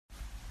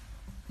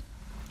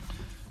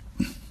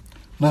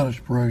Let us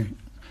pray.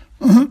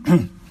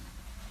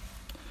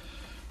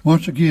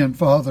 Once again,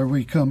 Father,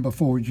 we come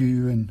before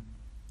you and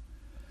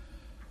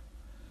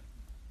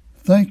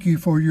thank you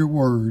for your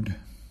word.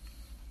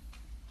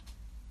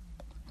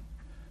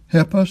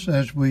 Help us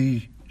as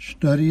we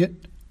study it.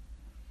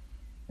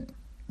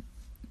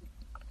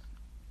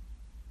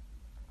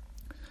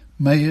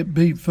 May it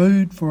be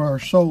food for our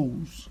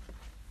souls.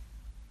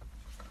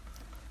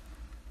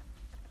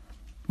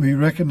 We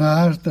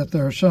recognize that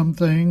there are some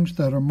things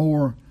that are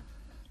more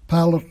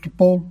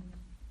palatable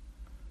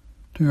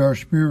to our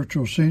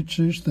spiritual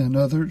senses than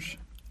others.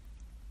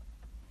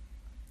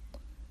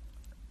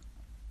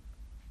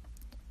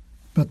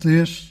 But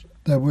this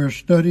that we're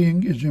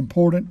studying is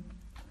important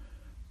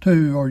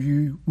too, or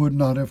you would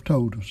not have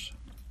told us.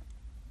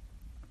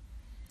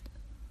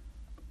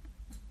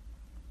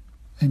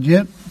 And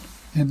yet,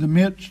 in the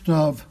midst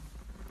of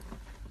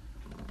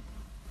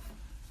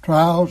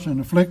trials and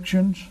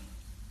afflictions,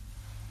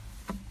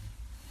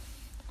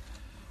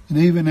 and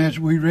even as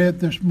we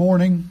read this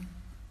morning,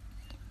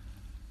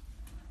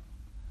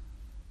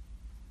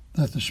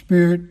 that the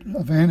spirit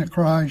of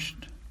Antichrist,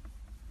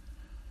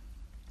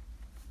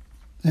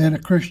 the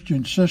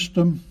anti-Christian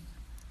system,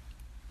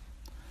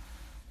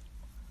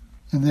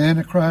 and the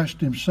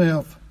Antichrist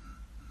himself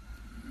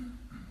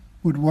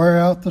would wear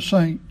out the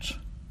saints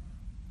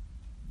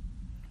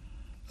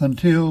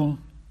until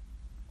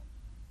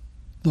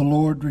the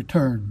Lord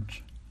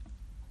returns.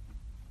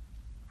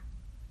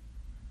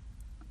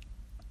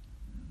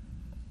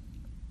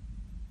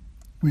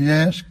 We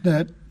ask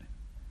that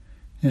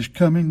his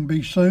coming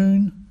be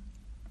soon,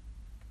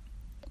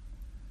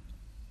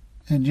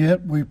 and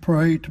yet we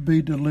pray to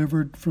be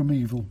delivered from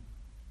evil.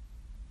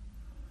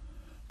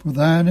 For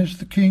thine is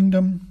the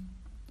kingdom,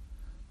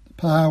 the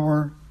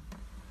power,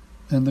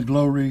 and the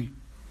glory,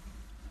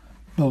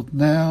 both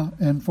now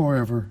and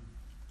forever.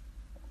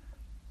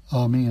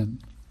 Amen.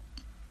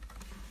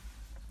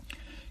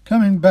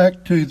 Coming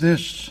back to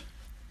this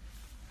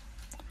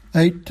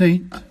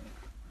 18th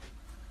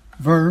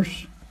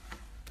verse,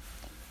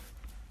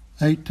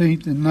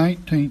 18th and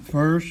 19th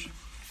verse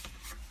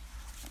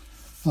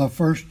of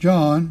 1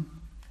 John,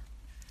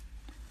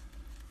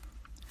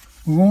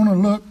 we want to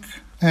look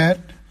at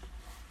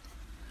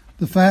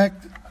the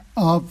fact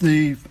of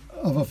a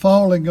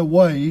falling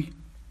away.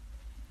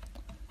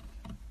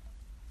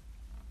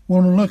 We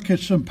want to look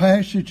at some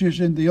passages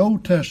in the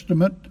Old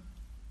Testament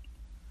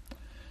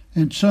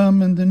and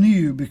some in the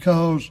New,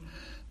 because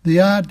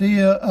the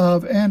idea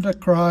of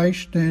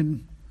Antichrist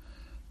and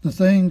the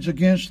things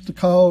against the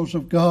cause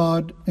of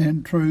God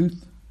and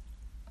truth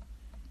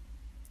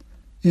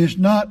is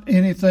not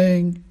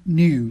anything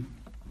new.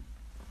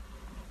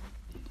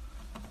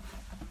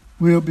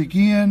 We'll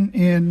begin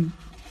in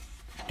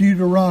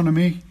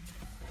Deuteronomy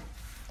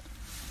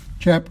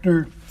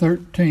chapter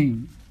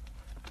 13.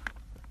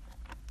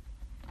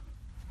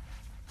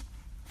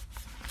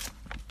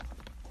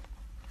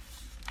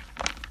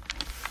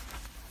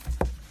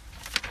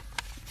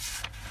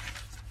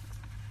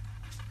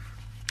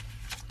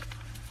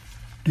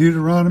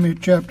 Deuteronomy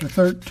chapter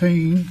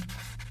 13.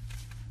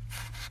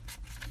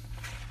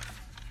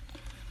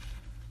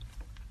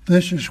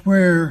 This is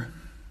where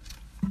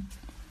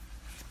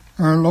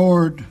our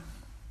Lord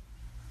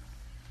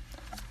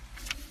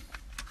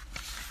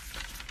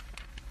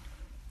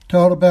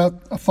taught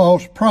about a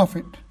false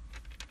prophet.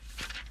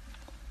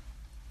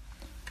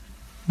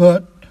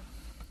 But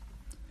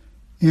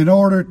in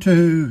order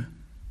to,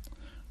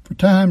 for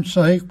time's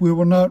sake, we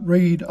will not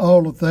read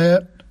all of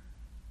that.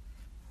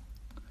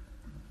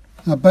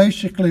 I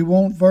basically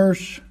want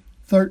verse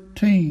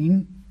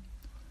 13,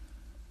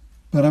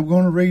 but I'm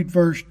going to read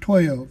verse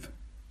 12.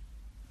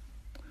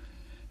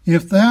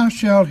 If thou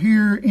shalt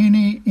hear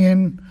any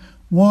in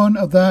one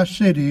of thy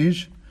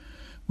cities,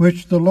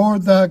 which the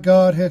Lord thy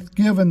God hath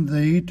given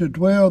thee to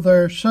dwell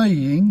there,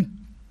 saying,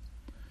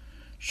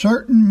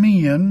 certain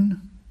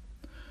men,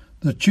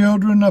 the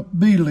children of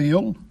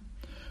Belial,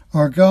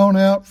 are gone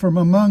out from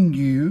among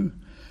you,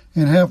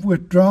 and have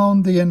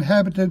withdrawn the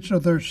inhabitants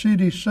of their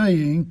cities,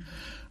 saying,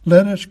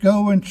 let us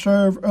go and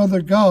serve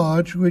other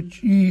gods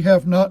which ye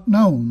have not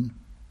known.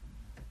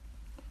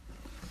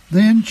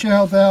 Then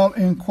shalt thou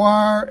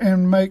inquire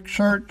and make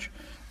search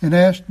and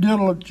ask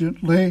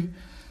diligently,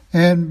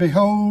 and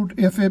behold,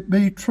 if it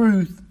be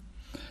truth,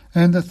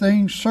 and the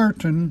thing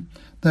certain,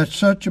 that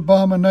such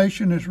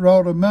abomination is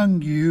wrought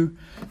among you.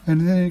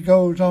 And then it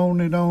goes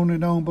on and on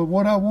and on. But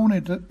what I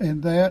wanted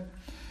in that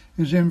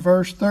is in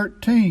verse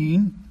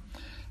 13,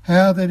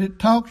 how that it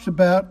talks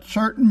about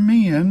certain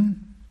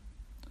men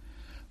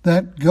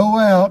that go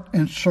out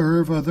and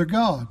serve other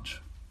gods.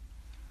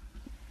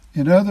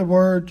 In other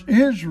words,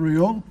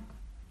 Israel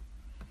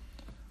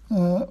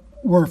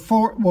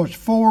was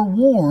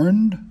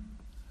forewarned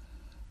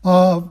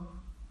of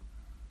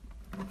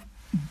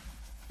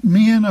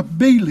men of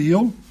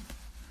Belial,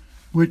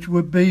 which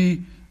would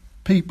be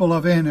people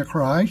of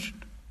Antichrist,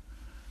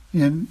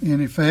 in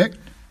effect,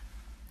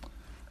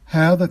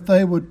 how that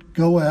they would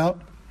go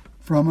out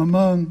from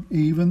among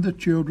even the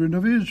children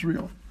of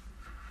Israel.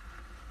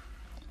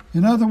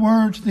 In other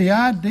words, the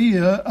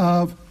idea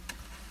of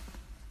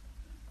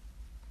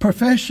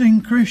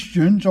professing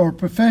Christians or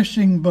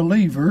professing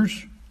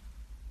believers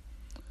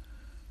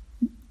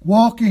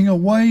walking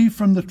away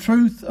from the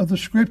truth of the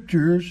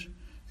Scriptures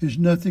is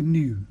nothing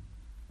new.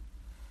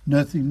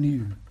 Nothing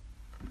new.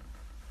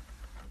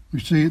 We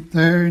see it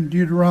there in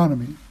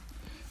Deuteronomy.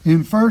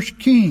 In 1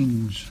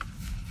 Kings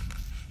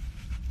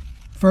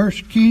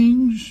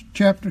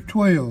chapter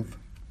 12.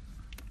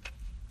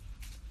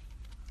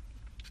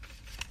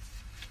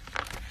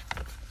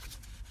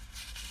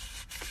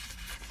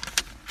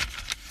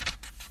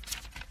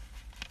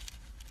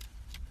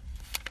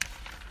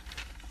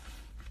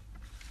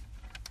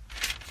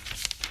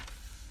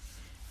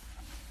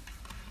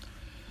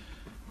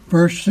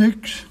 Verse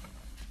 6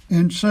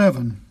 and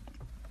 7.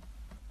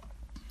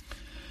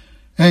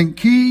 And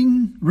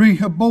King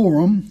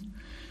Rehoboam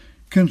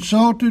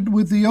consulted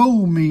with the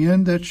old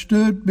men that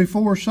stood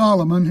before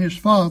Solomon his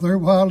father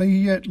while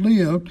he yet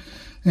lived,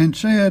 and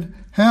said,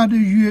 How do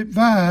you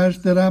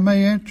advise that I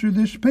may answer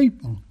this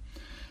people?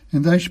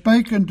 And they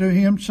spake unto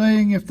him,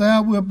 saying, If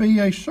thou wilt be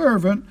a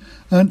servant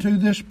unto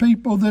this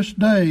people this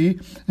day,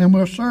 and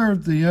will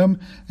serve them,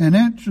 and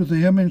answer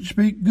them, and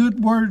speak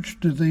good words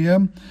to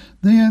them,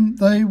 then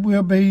they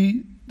will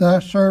be thy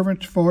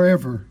servants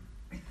forever.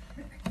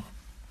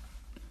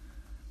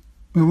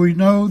 But we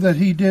know that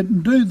he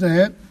didn't do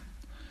that.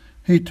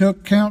 He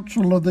took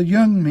counsel of the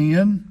young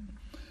men,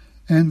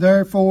 and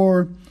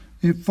therefore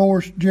it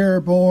forced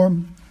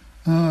Jeroboam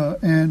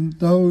and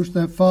those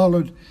that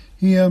followed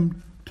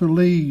him to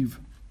leave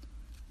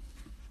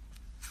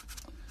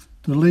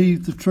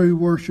the true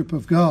worship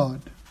of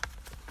God.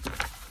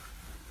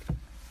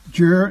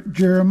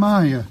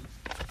 Jeremiah.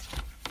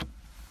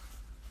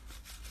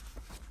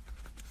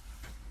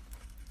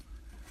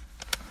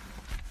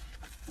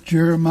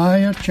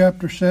 Jeremiah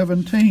chapter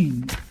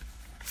 17.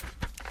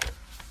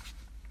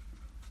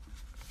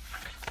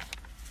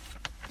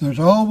 There's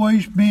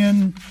always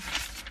been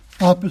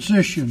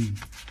opposition.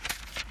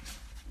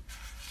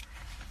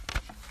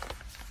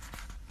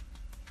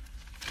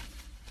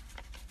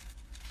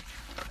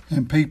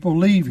 And people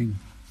leaving.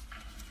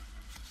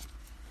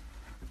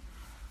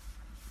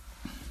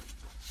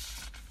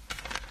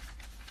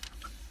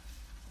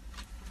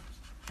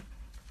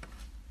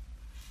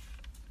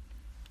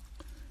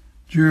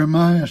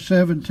 Jeremiah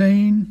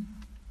 17.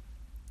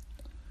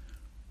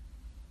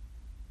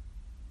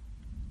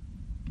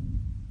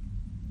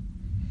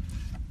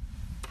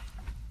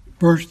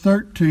 Verse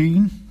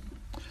 13.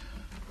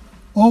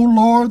 O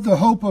Lord, the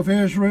hope of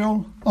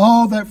Israel,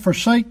 all that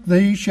forsake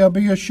thee shall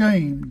be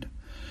ashamed.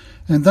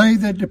 And they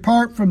that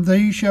depart from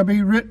thee shall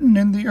be written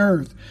in the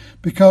earth,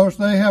 because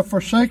they have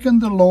forsaken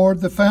the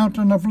Lord, the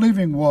fountain of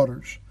living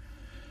waters.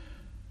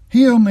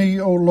 Heal me,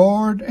 O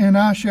Lord, and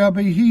I shall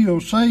be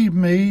healed. Save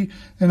me,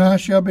 and I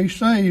shall be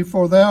saved,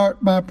 for thou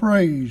art my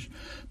praise.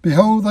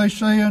 Behold, they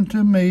say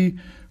unto me,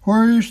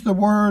 Where is the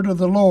word of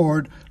the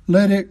Lord?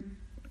 Let it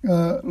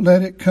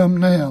come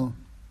now.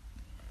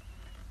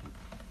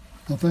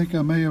 I think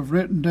I may have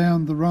written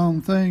down the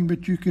wrong thing,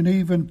 but you can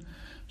even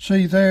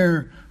see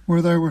there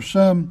where there were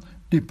some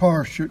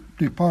departing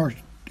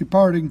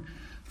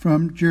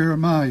from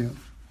Jeremiah.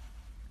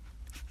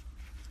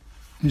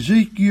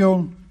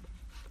 Ezekiel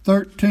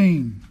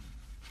 13.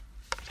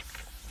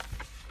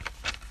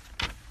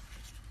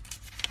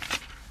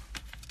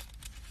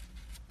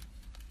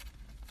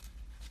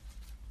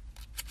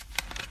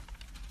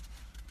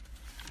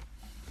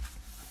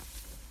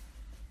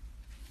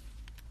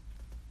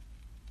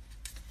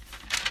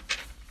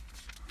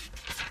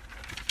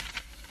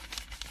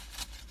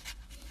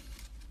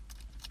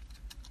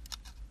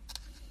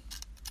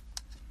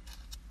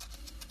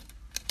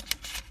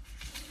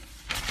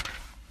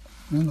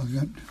 Well, I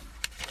got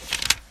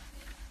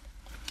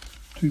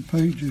 2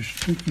 pages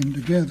sticking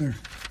together.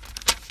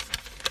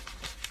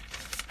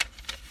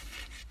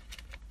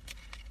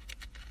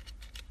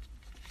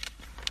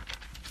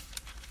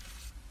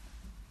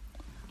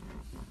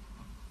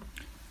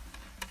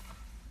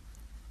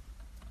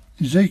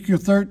 Ezekiel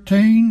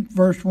 13,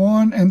 verse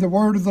 1, And the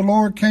word of the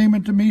Lord came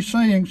unto me,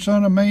 saying,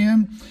 Son of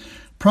man,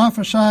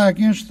 prophesy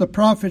against the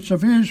prophets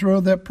of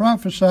Israel that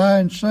prophesy,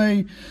 and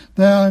say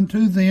thou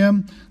unto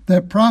them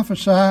that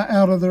prophesy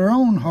out of their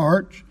own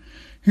hearts,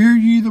 Hear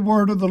ye the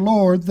word of the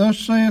Lord. Thus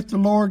saith the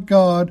Lord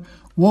God,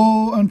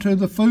 Woe unto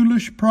the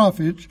foolish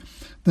prophets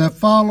that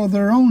follow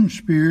their own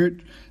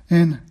spirit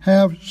and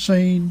have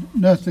seen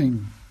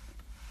nothing.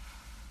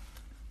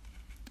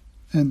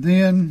 And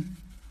then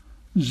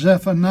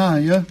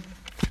Zephaniah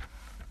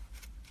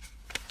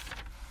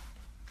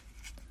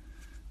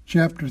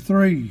chapter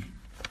 3.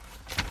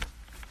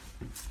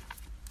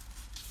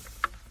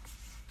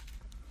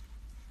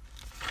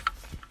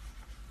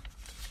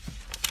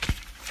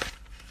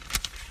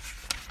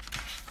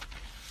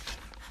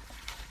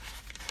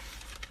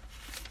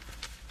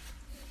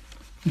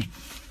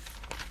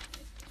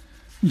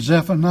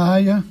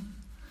 Zephaniah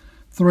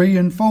 3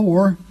 and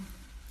 4.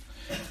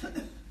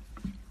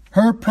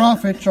 Her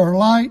prophets are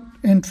light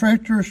and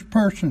treacherous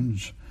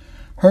persons.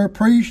 Her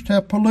priests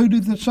have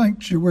polluted the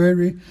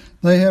sanctuary.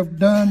 They have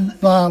done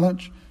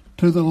violence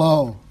to the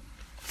law.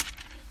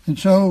 And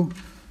so,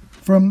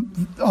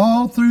 from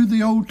all through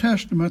the Old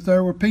Testament,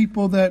 there were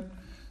people that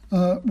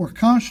were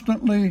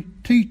constantly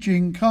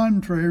teaching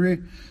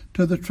contrary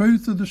to the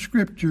truth of the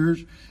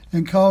Scriptures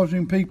and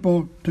causing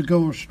people to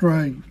go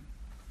astray.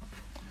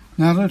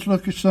 Now let's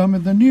look at some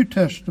in the New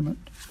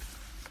Testament.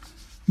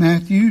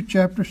 Matthew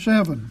chapter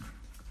 7.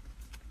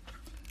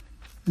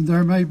 And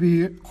there may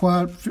be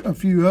quite a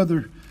few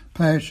other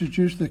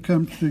passages that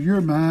come to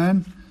your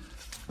mind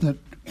that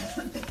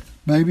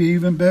maybe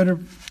even better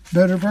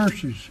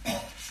verses.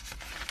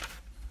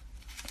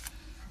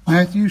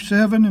 Matthew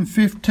 7 and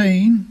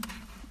 15.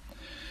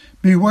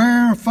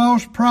 Beware of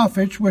false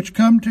prophets which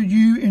come to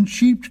you in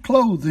sheep's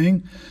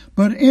clothing,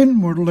 but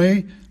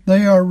inwardly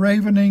they are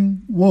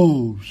ravening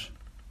wolves.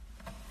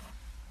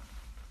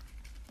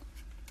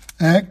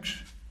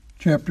 Acts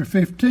chapter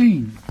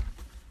 15.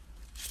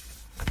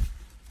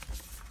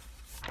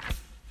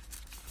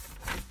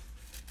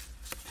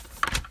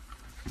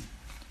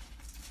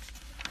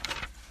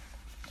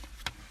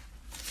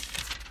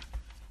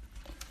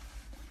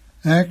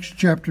 Acts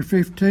chapter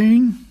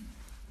 15,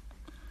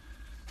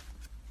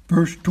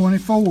 verse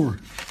 24.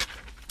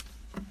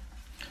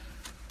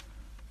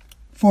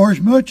 For as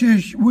much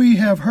as we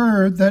have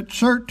heard that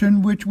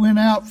certain which went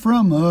out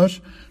from us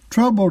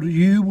troubled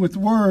you with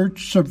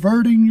words,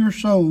 subverting your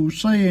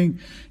souls, saying,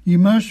 you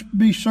must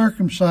be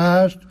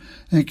circumcised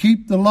and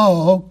keep the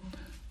law,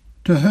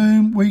 to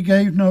whom we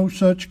gave no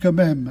such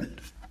commandment.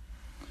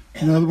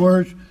 In other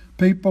words,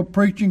 people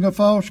preaching a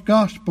false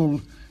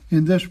gospel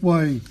in this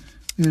way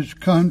is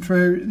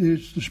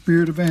the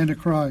spirit of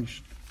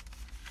Antichrist.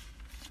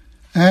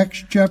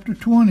 Acts chapter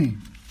 20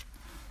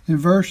 and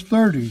verse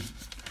 30.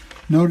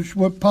 Notice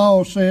what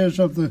Paul says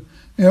of the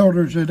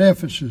elders at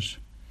Ephesus.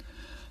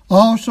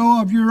 Also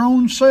of your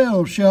own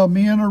selves shall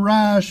men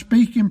arise,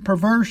 speaking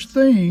perverse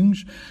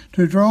things,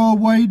 to draw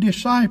away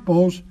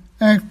disciples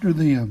after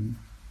them.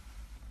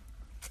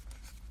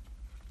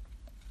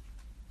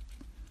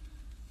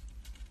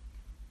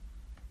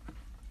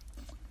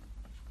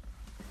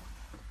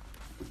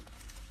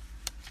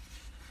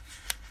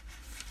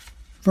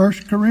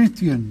 First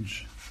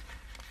Corinthians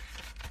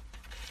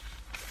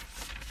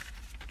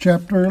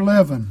chapter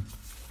 11,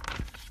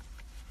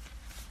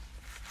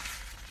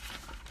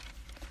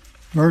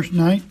 verse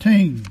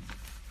 19.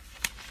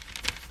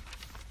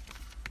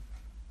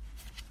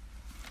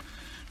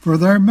 For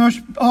there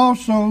must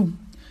also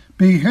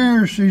be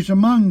heresies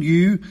among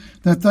you,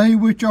 that they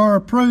which are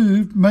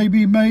approved may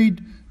be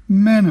made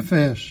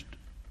manifest.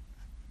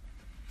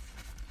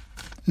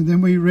 And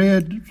then we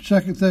read 2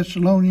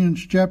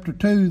 Thessalonians chapter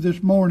 2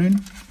 this morning,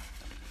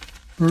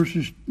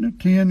 verses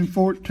 10 and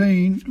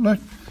 14.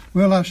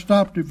 I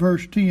stopped at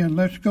verse 10.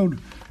 Let's go to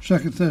 2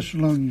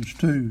 Thessalonians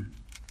 2.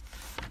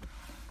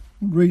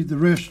 We'll read the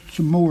rest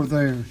some more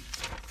there.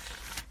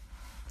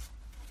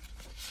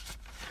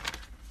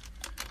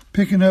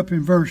 Picking up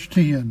in verse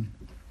 10.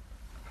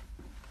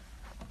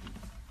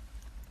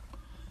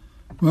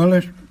 Well,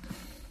 let's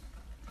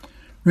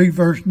read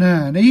verse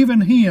 9.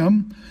 Even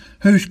him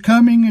whose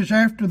coming is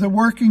after the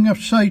working of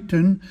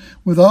Satan,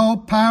 with all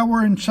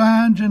power and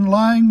signs and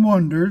lying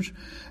wonders,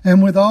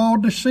 and with all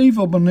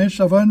deceivableness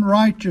of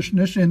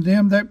unrighteousness in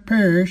them that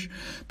perish,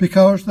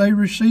 because they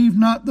receive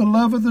not the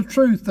love of the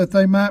truth, that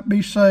they might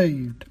be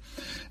saved.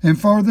 And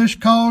for this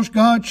cause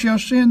God shall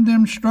send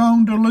them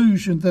strong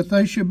delusion, that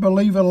they should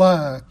believe a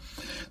lie,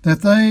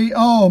 that they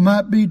all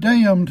might be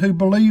damned who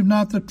believe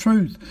not the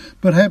truth,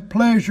 but have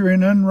pleasure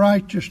in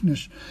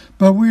unrighteousness.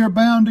 But we are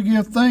bound to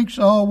give thanks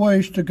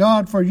always to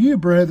God for you,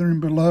 brethren,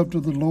 beloved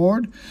of the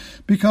Lord,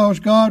 because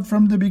God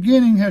from the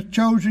beginning hath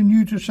chosen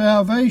you to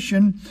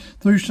salvation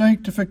through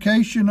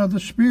sanctification of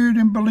the Spirit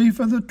and belief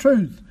of the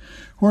truth,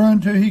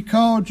 whereunto he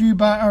called you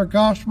by our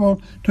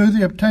gospel to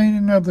the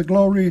obtaining of the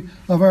glory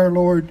of our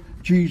Lord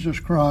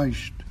Jesus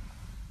Christ.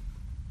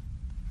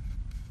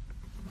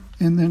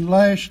 And then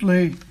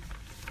lastly,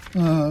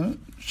 2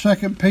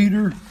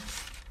 Peter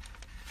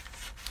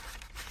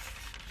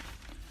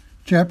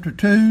chapter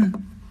 2,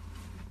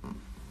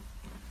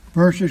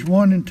 verses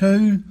 1 and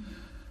 2.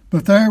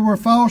 But there were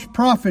false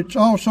prophets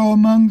also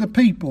among the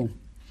people,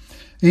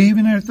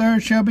 even as there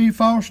shall be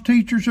false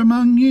teachers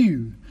among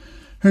you,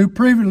 who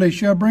privily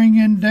shall bring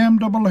in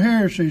damnable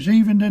heresies,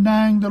 even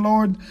denying the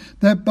Lord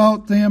that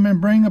bought them, and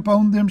bring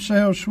upon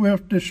themselves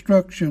swift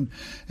destruction.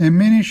 And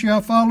many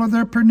shall follow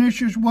their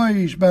pernicious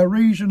ways, by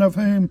reason of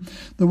whom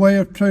the way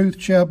of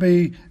truth shall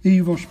be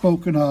evil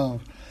spoken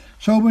of.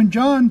 So when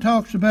John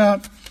talks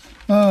about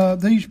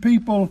these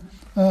people,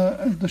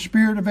 the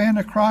spirit of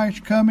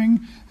Antichrist coming,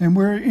 and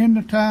we're in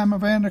the time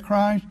of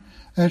Antichrist,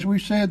 as we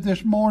said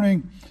this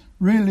morning,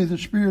 really the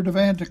spirit of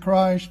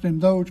Antichrist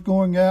and those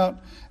going out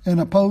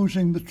and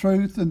opposing the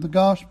truth and the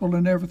gospel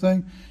and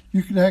everything,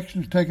 you could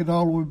actually take it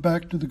all the way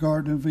back to the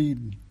Garden of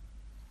Eden.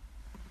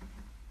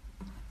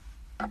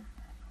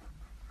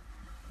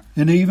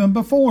 And even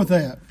before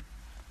that,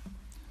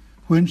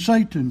 when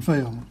Satan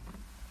fell.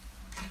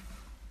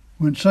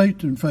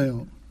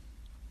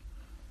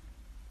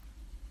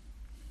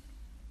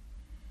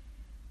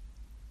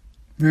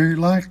 Very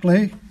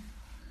likely,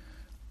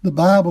 the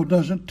Bible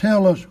doesn't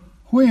tell us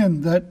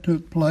when that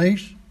took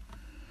place.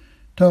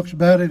 It talks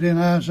about it in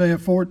Isaiah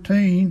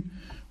 14,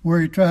 where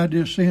he tried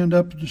to ascend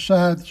up to the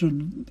sides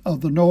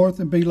of the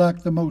north and be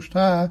like the Most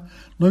High.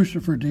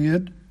 Lucifer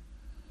did.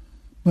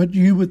 But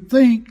you would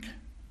think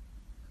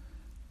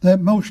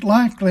that most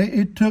likely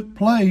it took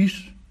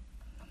place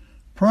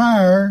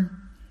prior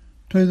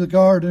to the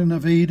Garden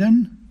of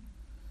Eden,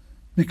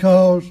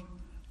 because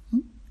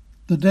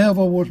the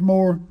devil was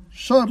more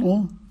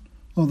subtle,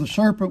 or the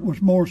serpent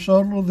was more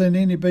subtle than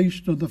any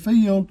beast of the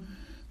field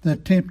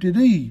that tempted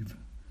Eve.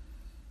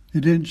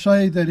 It didn't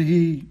say that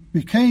he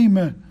became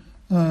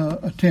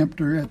a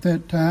tempter at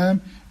that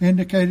time,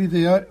 indicated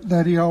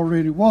that he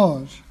already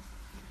was.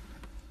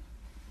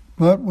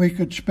 But we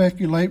could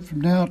speculate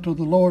from now till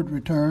the Lord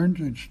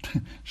returns and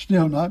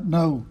still not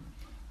know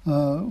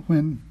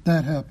when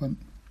that happened.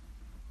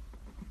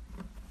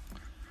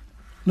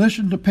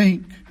 Listen to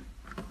Pink.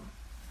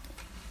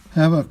 I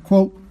have a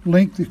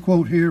lengthy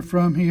quote here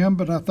from him,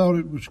 but I thought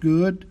it was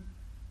good.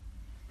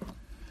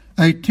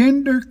 A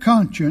tender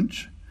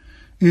conscience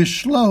is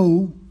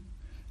slow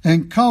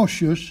and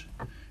cautious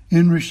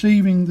in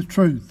receiving the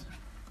truth,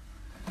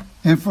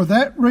 and for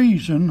that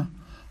reason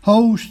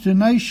holds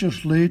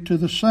tenaciously to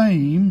the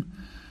same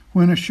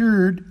when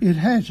assured it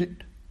has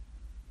it.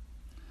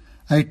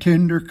 A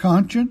tender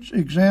conscience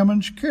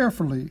examines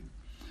carefully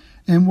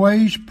and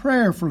weighs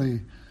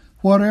prayerfully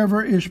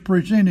whatever is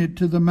presented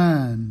to the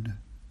mind.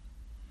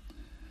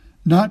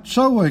 Not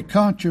so a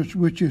conscience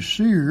which is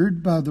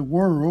seared by the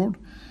world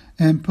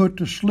and put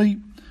to sleep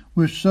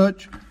with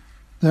such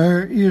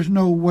there is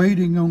no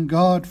waiting on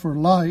God for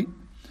light,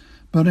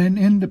 but an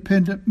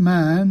independent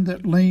mind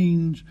that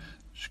leans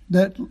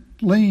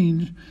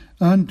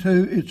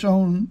unto its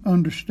own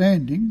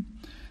understanding,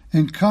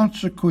 and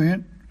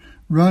consequent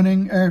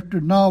running after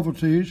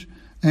novelties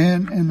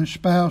and an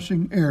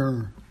espousing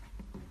error.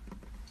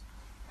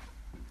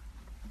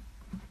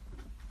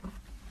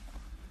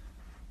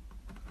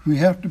 We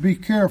have to be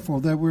careful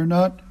that we're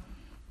not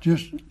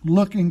just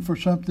looking for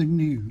something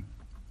new,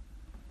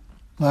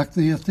 like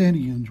the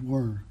Athenians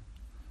were.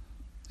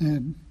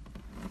 And,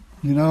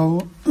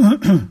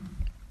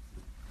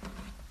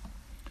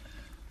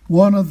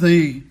 one of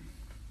the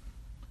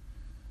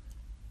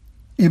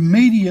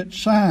immediate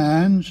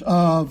signs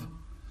of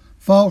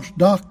false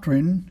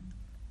doctrine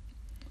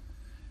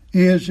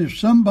is if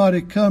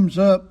somebody comes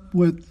up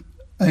with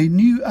a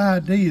new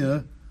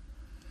idea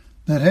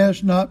that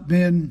has not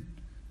been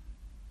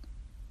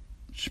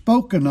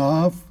spoken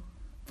of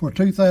for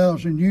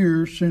 2,000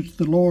 years since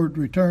the Lord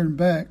returned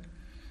back.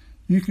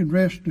 You can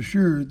rest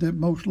assured that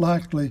most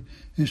likely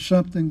is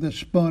something that's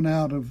spun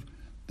out of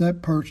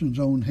that person's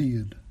own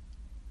head.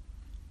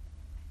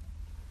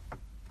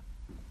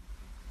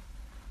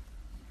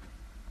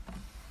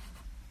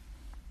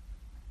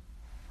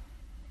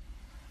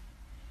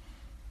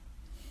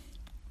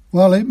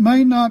 While it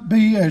may not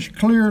be as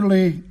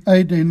clearly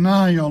a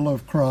denial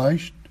of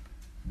Christ,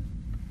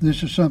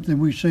 this is something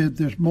we said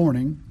this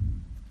morning,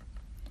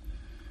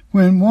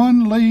 when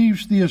one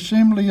leaves the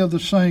assembly of the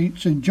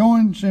saints and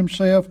joins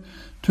himself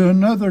to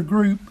another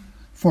group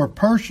for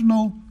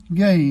personal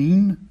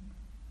gain,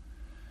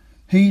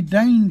 he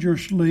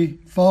dangerously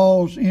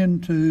falls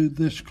into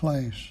this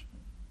class.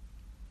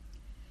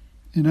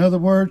 In other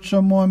words,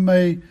 someone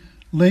may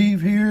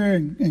leave here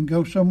and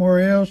go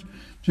somewhere else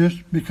just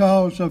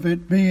because of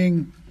it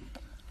being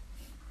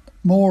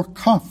more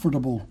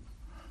comfortable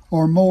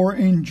or more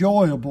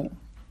enjoyable.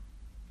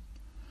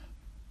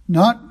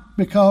 Not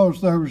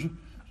because there was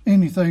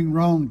anything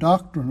wrong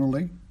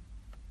doctrinally,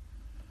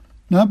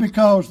 not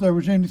because there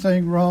was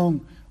anything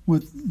wrong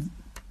with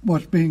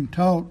what's being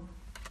taught,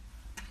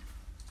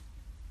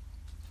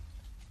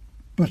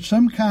 but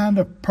some kind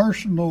of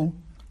personal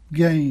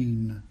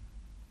gain.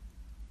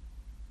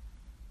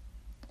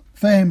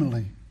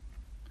 Family,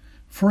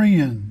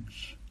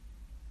 friends,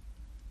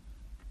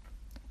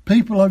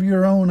 people of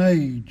your own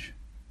age.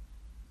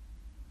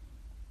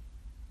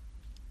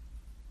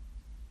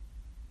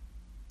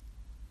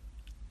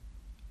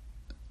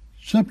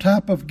 Some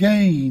type of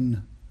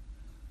gain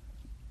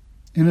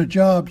in a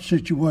job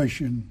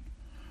situation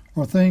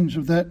or things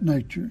of that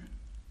nature.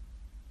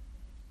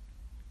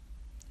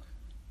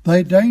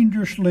 They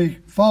dangerously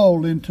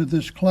fall into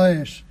this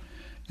class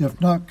if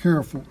not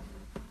careful.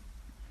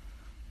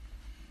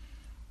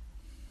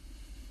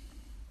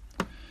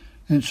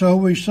 And so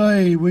we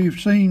say we've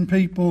seen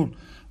people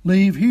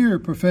leave here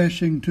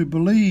professing to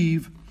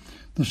believe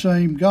the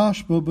same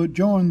gospel, but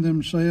join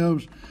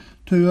themselves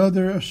to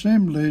other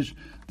assemblies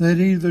that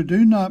either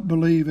do not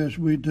believe as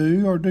we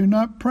do or do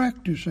not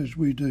practice as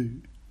we do.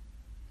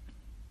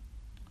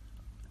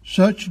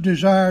 Such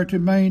desire to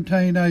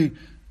maintain a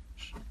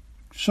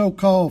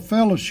so-called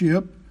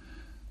fellowship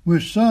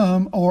with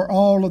some or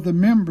all of the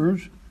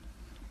members,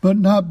 but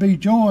not be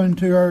joined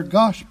to our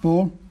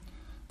gospel,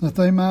 that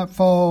they may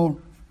fall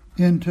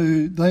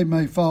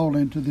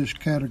into this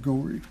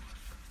category.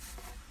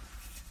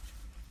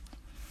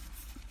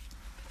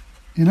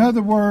 In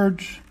other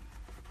words,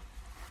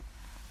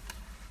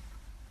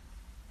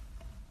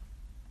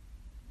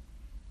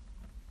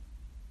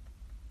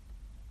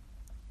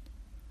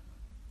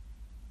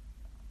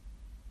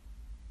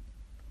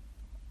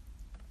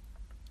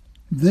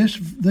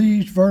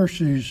 these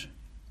verses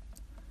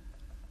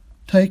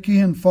take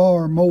in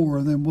far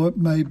more than what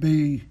may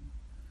be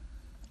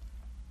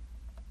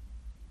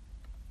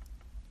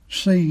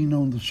seen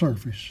on the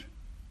surface.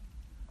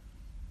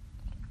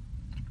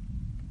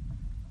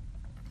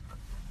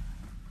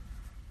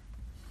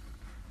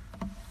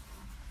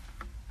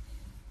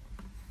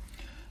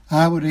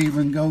 I would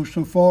even go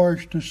so far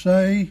as to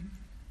say,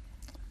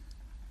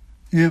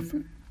 if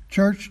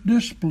church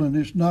discipline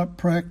is not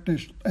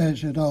practiced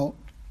as it ought,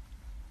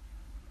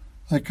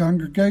 a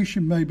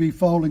congregation may be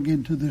falling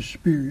into this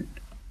spirit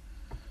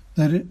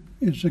that it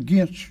is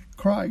against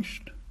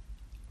Christ.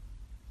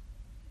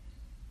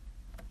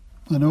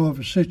 I know of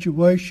a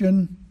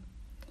situation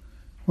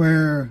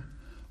where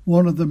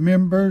one of the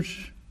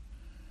members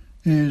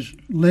is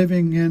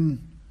living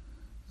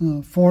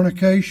in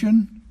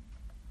fornication,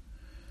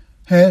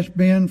 has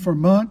been for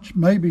months,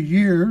 maybe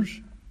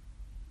years,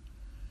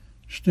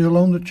 still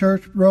on the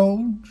church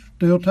roll,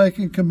 still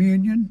taking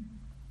communion.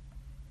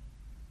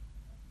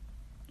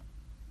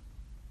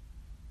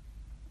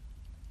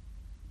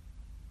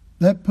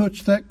 That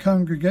puts that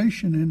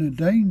congregation in a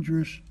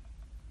dangerous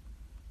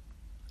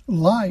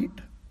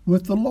light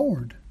with the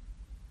Lord.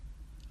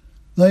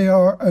 They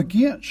are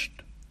against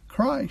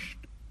Christ.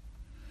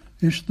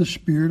 It's the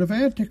spirit of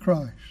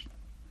antichrist.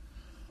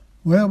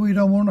 Well, we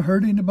don't want to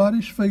hurt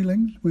anybody's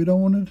feelings. We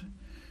don't want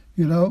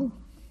to,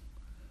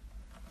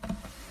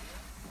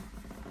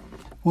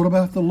 What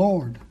about the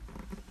Lord?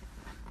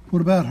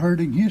 What about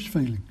hurting His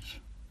feelings?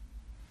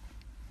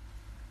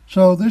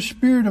 So this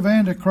spirit of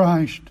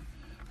antichrist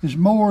is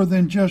more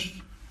than just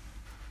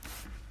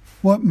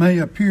what may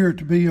appear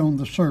to be on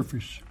the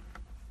surface.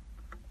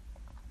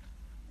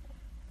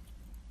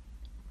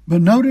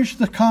 But notice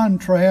the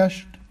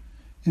contrast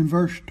in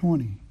verse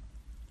 20.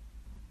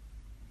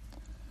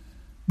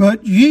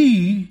 But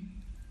ye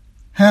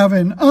have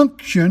an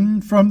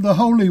unction from the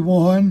Holy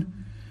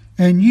One,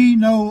 and ye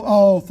know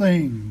all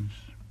things.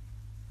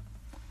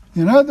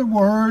 In other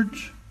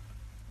words,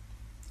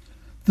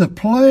 the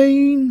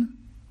plain,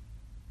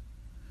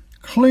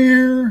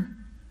 clear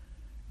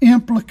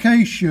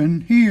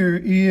implication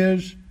here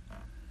is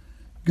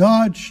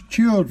God's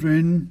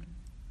children,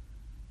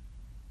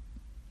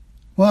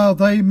 while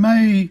they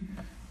may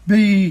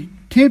be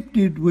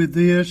tempted with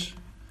this,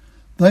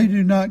 they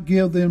do not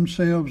give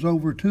themselves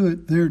over to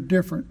it. They're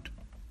different.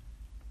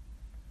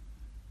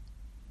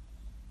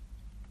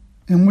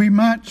 And we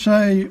might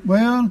say,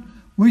 well,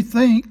 we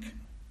think,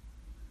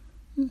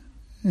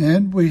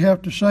 and we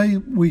have to say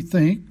we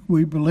think,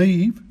 we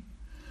believe,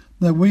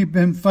 that we've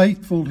been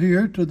faithful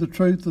here to the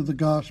truth of the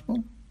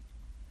gospel.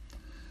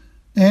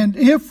 And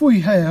if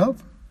we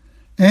have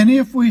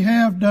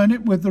done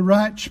it with the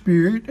right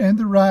spirit and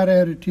the right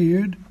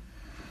attitude,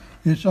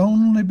 it's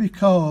only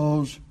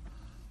because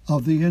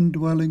of the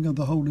indwelling of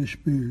the Holy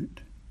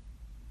Spirit.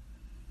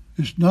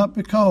 It's not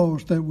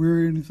because that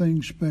we're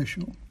anything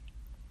special.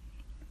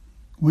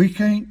 We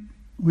can't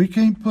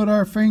put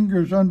our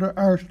fingers under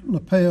our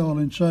lapel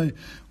and say,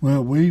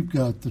 well, we've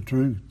got the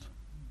truth.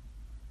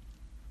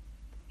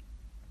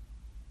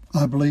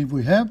 I believe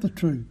we have the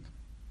truth.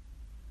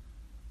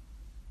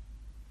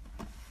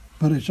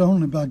 But it's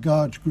only by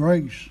God's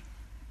grace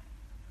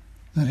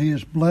that He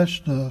has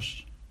blessed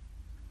us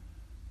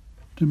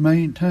to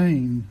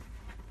maintain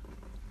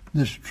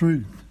this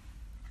truth.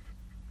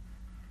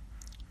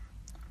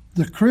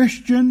 The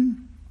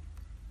Christian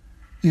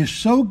is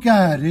so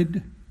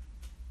guided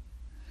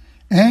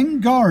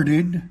and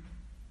guarded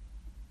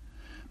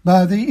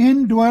by the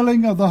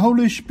indwelling of the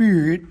Holy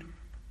Spirit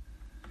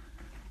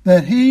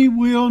that he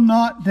will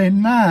not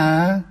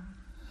deny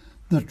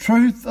the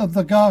truth of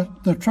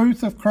the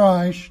truth of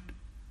Christ,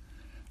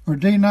 or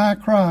deny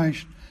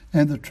Christ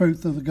and the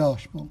truth of the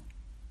gospel.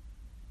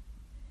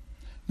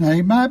 Now,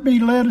 he might be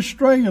led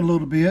astray a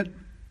little bit,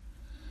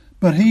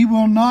 but he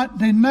will not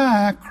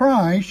deny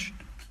Christ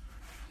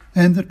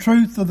and the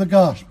truth of the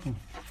gospel.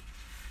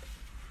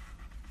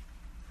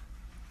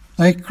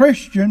 A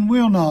Christian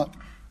will not.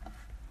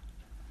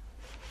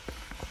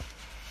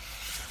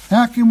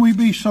 How can we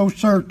be so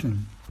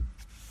certain?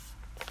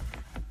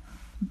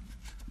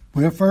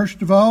 Well,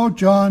 first of all,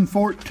 John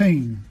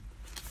 14.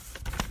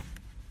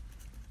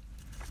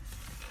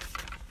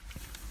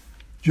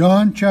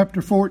 John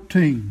chapter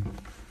 14.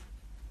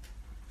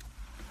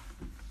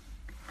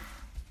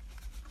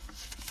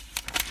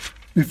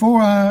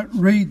 Before I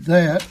read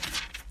that,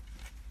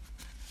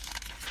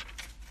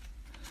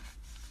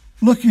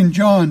 look in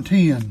John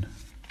 10.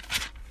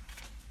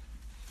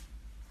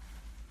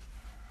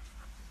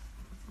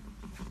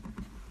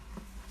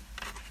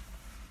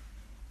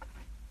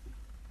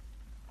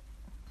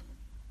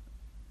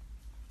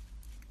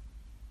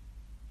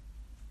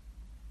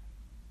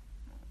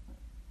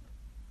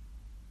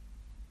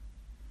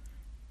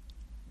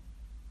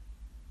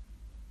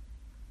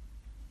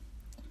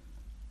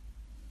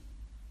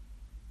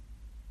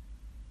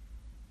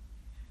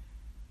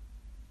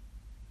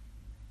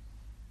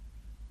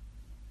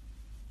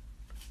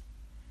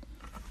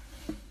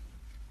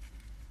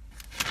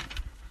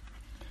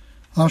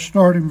 I'll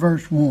start in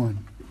verse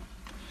 1.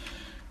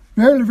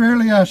 Verily,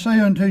 verily, I say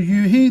unto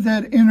you, he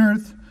that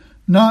entereth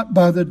not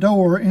by the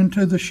door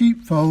into the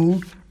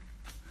sheepfold,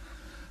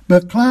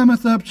 but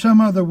climbeth up some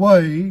other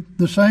way,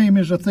 the same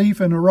is a thief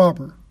and a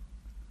robber.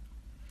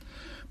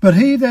 But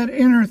he that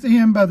entereth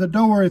in by the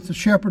door is the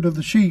shepherd of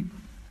the sheep.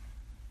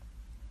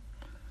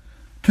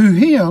 To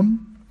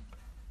him,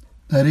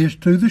 that is,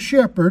 to the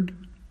shepherd,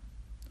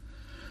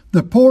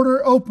 the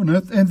porter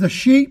openeth, and the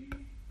sheep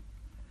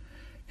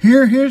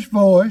hear his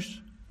voice,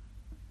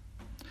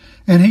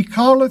 and he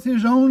calleth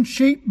his own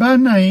sheep by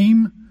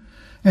name,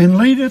 and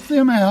leadeth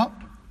them out.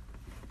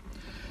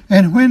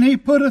 And when he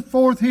putteth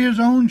forth his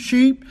own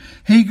sheep,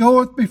 he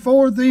goeth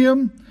before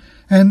them,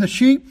 and the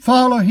sheep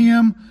follow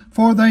him,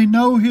 for they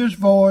know his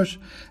voice,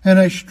 and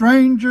a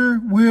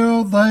stranger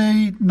will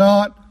they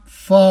not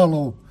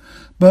follow,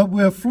 but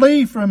will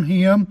flee from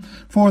him,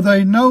 for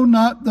they know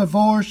not the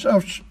voice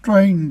of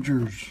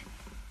strangers.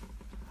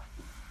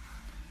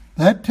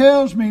 That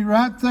tells me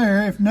right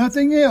there, if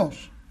nothing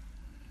else,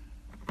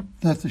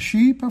 that the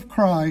sheep of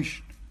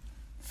Christ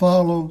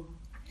follow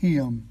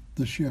him,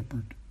 the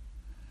shepherd.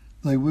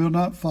 They will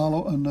not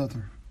follow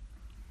another.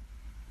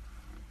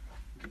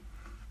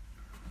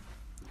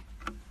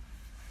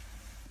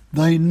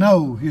 They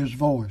know his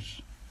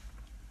voice.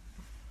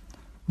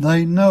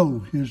 They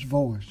know his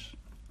voice.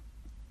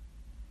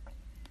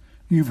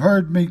 You've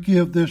heard me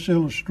give this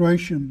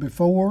illustration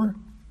before,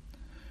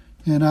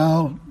 and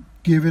I'll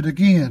give it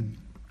again.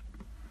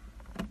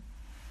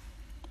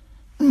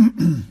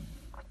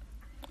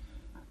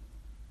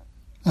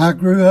 I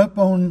grew up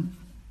on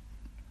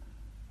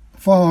a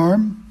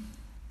farm,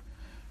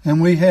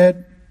 and we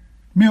had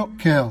milk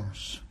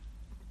cows.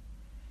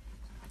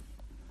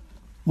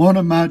 One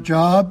of my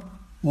jobs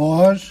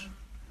was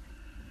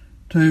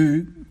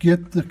to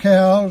get the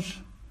cows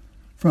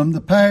from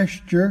the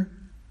pasture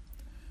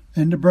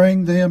and to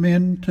bring them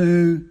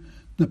into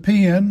the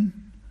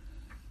pen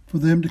for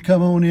them to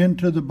come on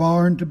into the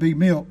barn to be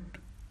milked.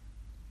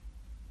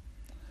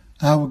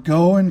 I would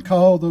go and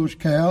call those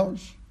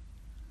cows.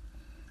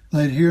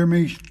 They'd hear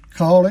me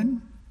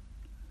calling,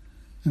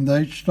 and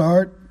they'd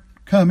start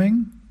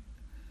coming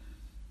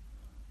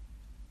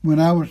when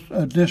I was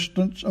a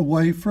distance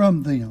away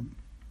from them.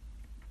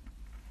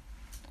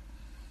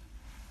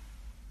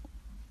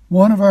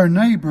 One of our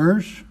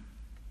neighbors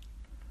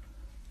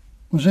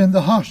was in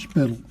the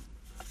hospital.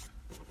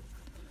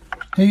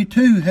 He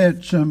too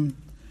had some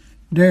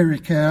dairy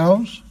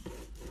cows,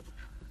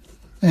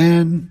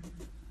 and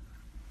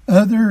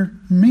other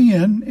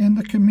men in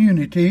the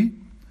community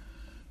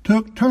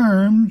took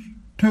turn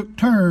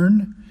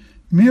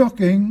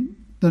milking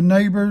the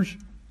neighbor's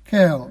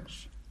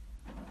cows.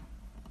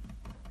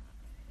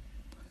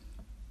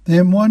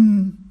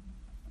 Then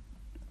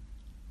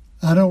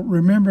I don't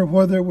remember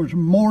whether it was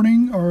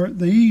morning or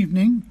the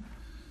evening.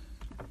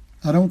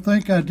 I don't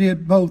think I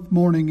did both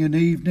morning and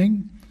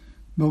evening,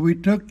 but we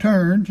took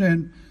turns,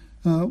 and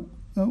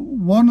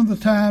one of the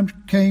times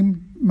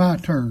came my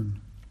turn.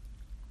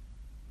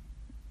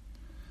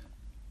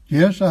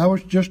 Yes, I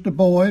was just a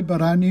boy,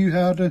 but I knew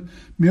how to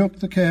milk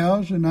the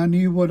cows, and I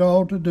knew what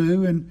all to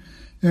do and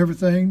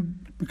everything,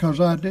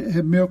 because I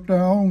had milked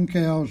our own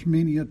cows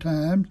many a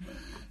time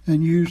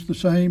and used the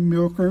same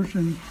milkers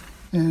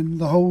and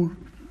the whole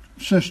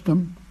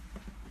system.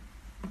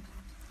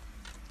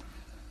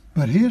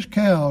 But his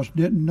cows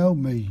didn't know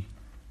me.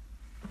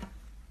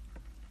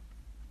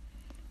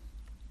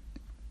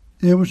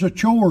 It was a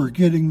chore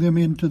getting them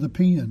into the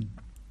pen.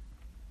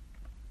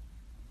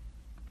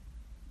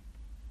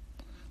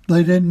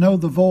 They didn't know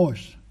the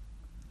voice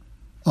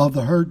of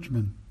the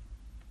herdsman.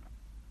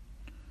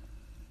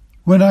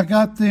 When I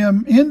got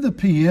them in the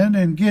pen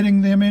and getting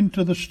them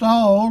into the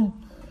stall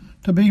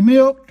to be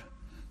milked,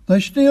 they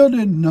still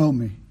didn't know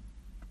me.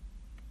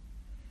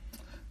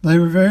 They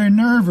were very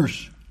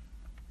nervous.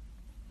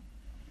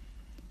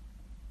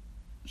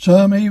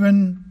 Some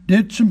even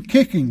did some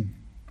kicking.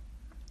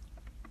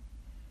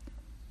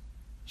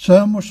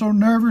 Some were so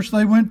nervous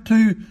they went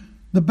to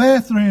the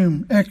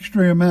bathroom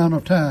extra amount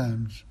of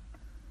times.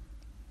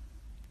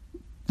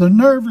 The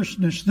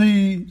nervousness,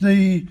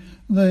 the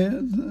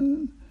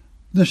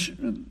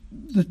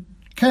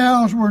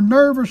cows were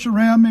nervous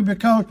around me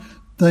because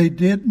they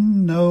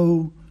didn't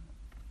know,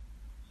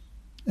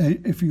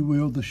 if you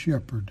will, the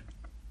shepherd.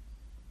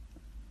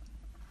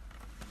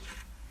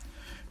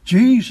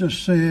 Jesus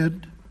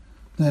said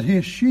that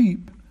his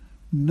sheep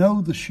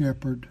know the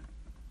shepherd,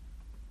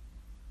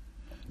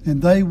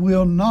 and they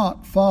will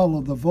not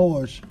follow the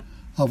voice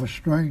of a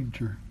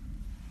stranger.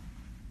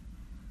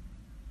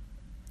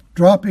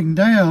 Dropping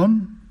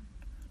down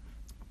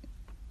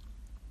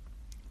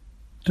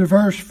to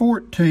verse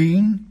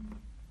 14,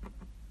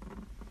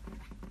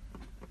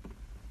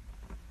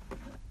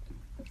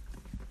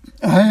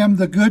 I am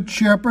the good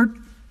shepherd,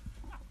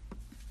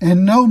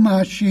 and know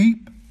my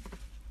sheep,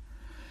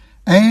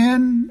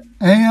 and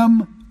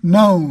am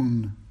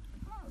known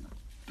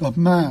of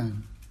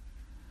mine.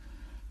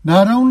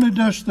 Not only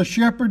does the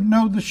shepherd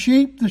know the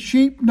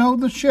sheep know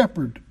the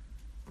shepherd.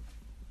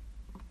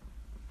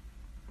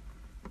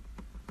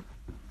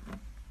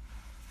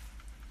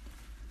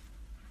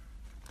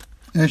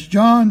 As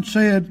John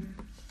said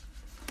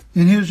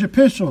in his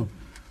epistle,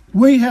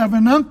 we have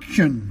an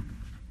unction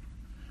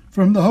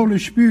from the Holy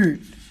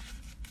Spirit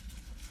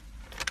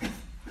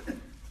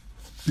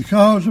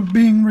because of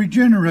being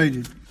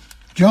regenerated.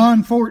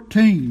 John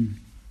 14.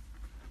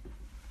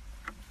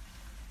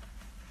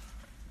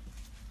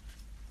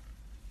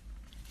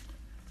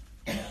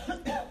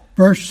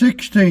 Verse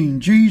 16,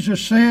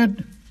 Jesus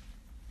said,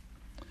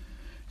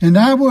 "And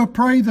I will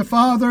pray the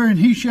Father, and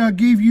he shall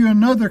give you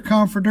another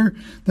Comforter,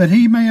 that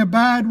he may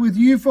abide with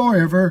you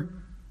forever,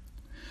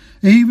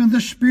 even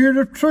the Spirit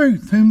of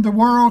truth, whom the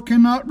world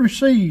cannot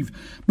receive.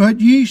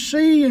 But ye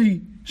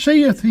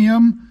seeth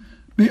him,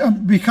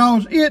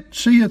 because it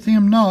seeth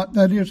him not,"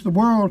 that is, the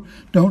world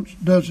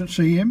doesn't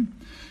see him,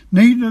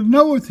 "neither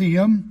knoweth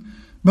him,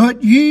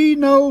 but ye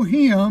know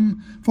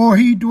him, for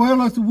he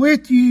dwelleth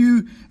with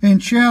you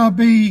and shall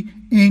be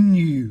in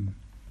you."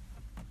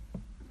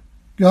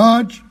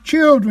 God's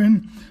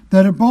children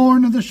that are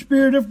born of the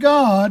Spirit of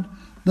God,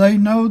 they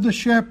know the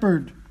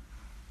shepherd.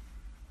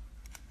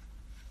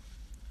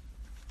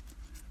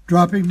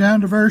 Dropping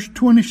down to verse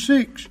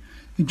 26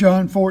 in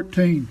John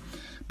 14.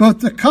 "But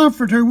the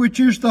Comforter, which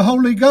is the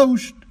Holy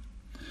Ghost,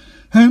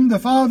 whom the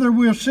Father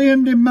will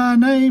send in my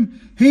name,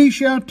 he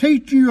shall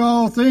teach you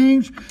all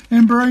things,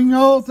 and bring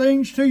all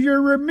things to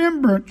your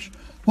remembrance,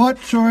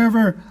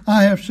 whatsoever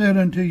I have said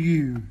unto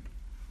you."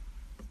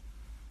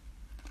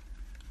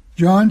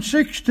 John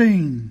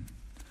 16,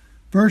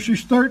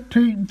 verses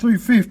 13 through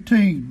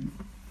 15.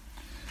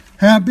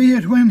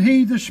 "Howbeit, when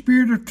he, the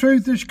Spirit of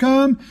truth, is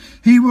come,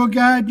 he will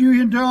guide you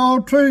into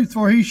all truth,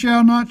 for he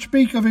shall not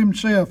speak of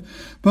himself,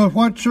 but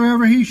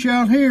whatsoever he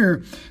shall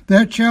hear,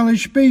 that shall he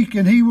speak,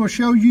 and he will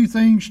show you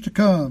things to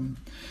come.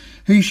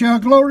 He shall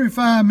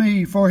glorify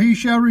me, for he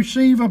shall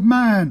receive of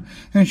mine,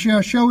 and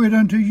shall show it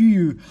unto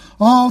you.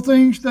 All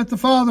things that the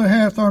Father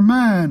hath are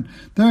mine.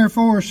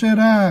 Therefore said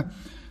I,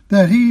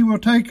 that he will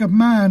take of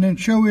mine and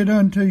show it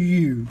unto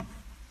you."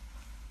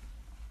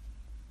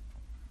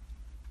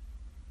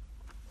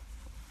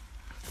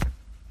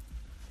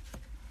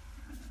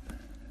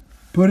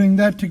 Putting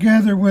that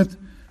together with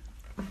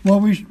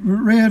what we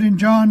read in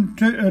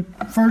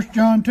 1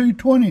 John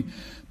 2:20,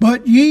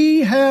 "But ye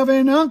have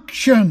an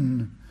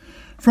unction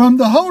from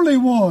the Holy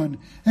One,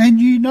 and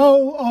ye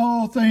know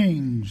all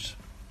things."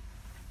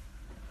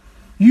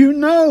 You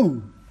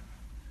know.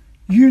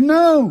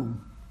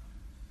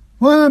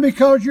 Why?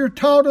 Because you're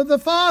taught of the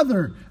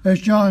Father, as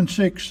John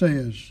 6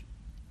 says.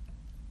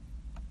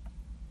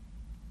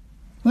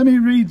 Let me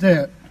read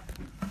that.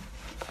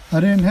 I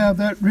didn't have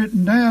that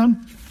written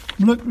down.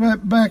 Look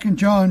back in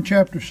John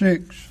chapter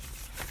 6.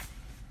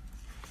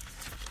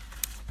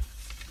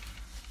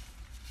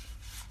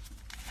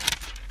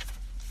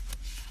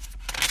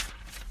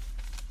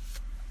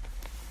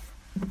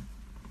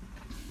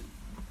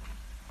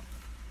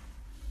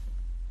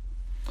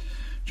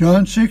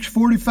 John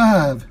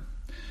 6:45.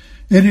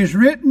 "It is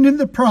written in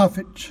the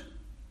prophets,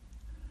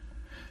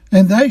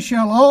 and they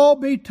shall all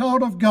be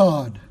taught of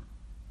God.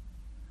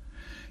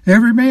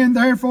 Every man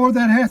therefore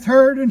that hath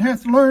heard and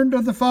hath learned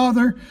of the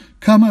Father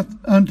cometh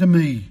unto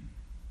me."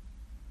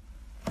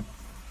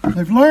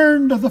 They've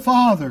learned of the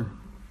Father.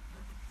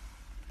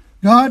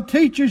 God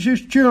teaches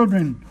his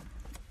children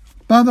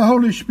by the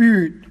Holy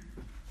Spirit.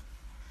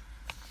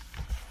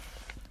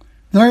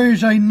 There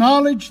is a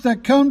knowledge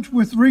that comes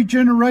with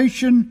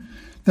regeneration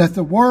that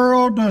the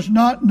world does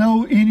not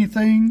know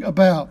anything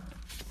about.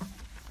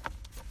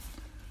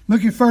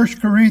 Look at 1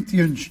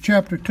 Corinthians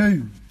chapter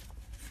 2.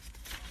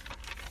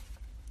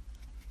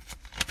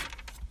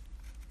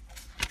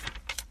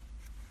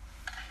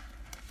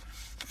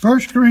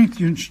 First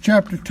Corinthians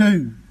chapter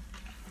 2.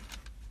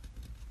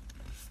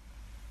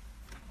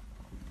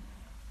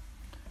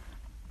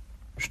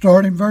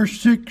 Starting verse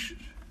 6.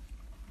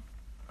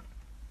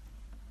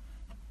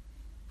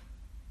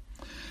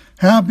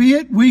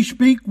 "Howbeit we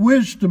speak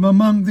wisdom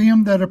among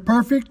them that are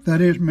perfect,"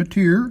 that is,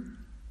 mature,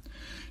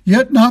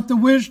 "yet not the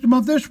wisdom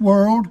of this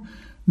world,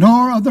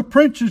 nor of the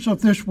princes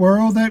of this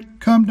world that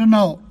come to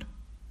naught.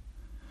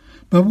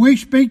 But we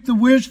speak the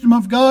wisdom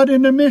of God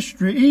in a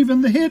mystery,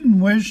 even the hidden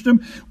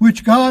wisdom,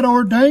 which God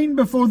ordained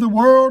before the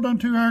world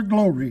unto our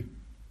glory,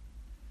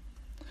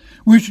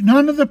 which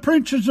none of the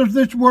princes of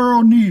this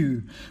world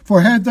knew.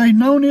 For had they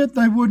known it,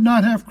 they would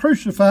not have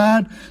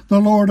crucified the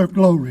Lord of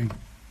glory."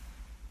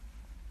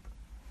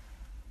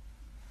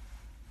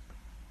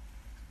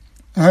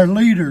 Our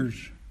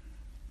leaders,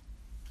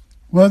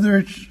 whether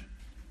it's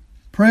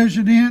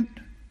president,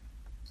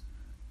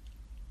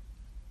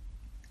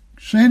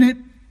 Senate,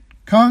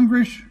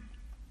 Congress,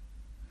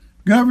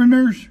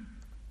 governors,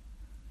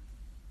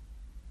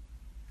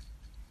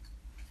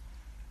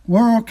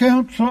 World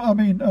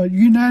Council,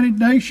 United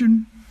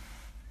Nations,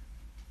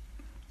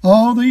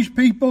 all these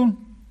people,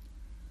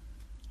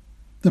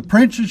 the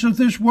princes of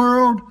this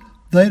world,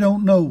 they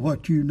don't know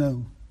what you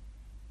know.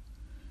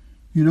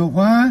 You know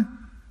why?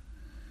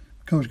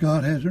 Because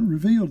God hasn't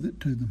revealed it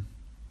to them.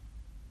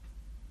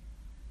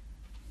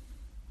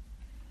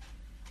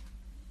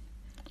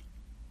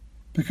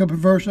 Pick up at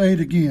verse 8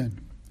 again.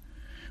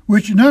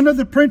 which none of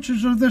the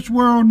princes of this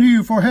world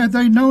knew, for had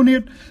they known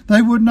it,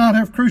 they would not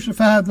have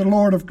crucified the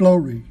Lord of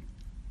glory.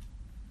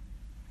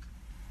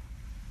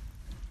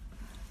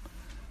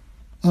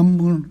 I'm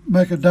going to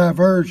make a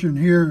diversion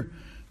here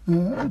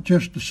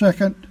just a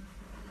second.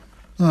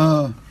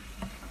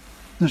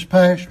 This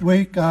past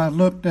week I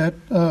looked at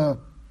I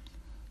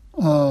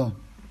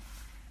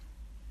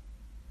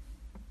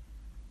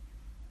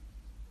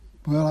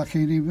can't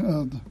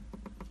even...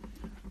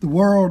 the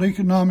World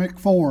Economic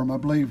Forum, I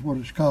believe what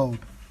it's called.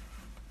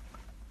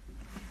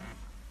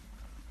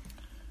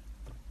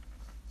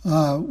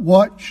 I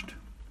watched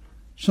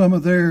some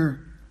of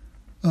their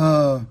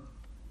panel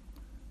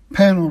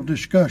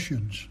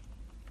discussions.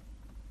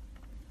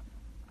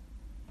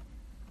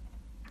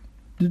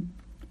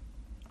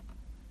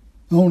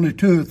 Only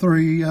 2 or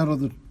 3 out of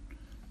the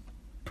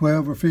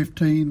 12 or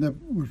 15 that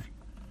was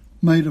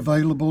made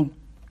available.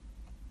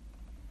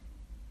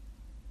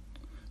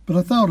 But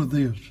I thought of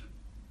this.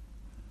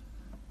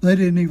 They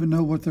didn't even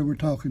know what they were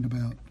talking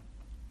about.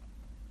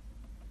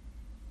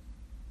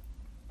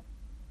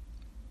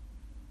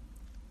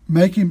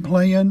 Making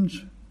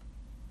plans,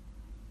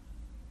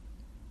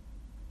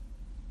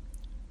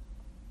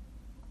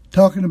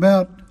 talking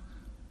about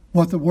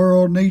what the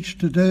world needs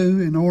to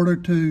do in order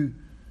to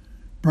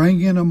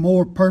bring in a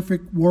more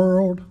perfect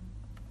world.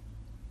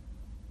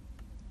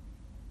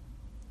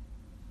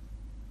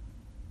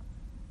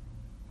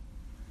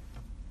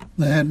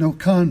 They had no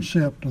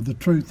concept of the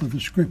truth of the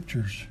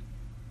Scriptures.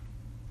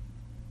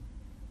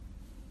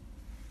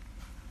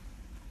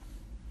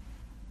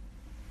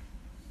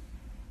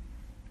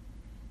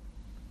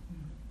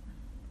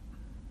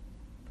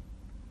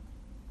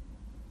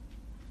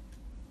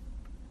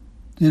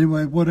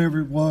 Anyway, whatever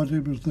it was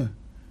the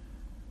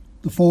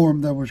forum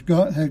that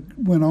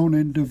went on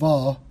in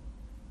Duval.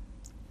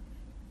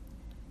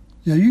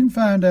 Yeah, you can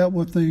find out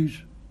what these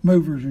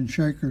movers and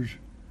shakers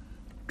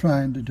are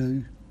trying to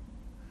do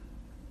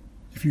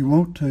if you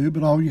want to,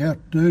 but all you have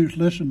to do is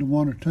listen to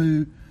 1 or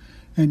 2,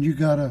 and you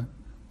got a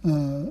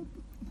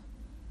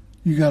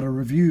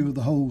review of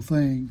the whole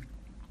thing.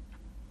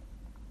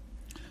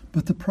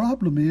 But the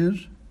problem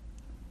is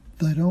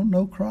they don't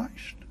know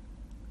Christ.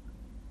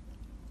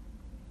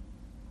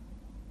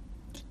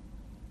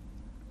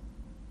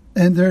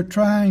 And they're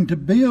trying to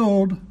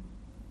build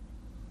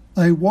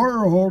a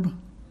world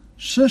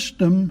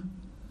system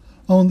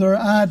on their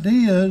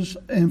ideas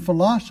and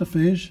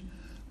philosophies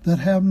that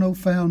have no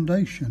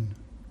foundation.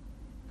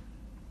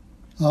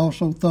 I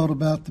also thought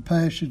about the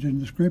passage in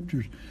the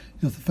Scriptures.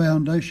 If the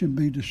foundation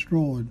be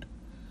destroyed,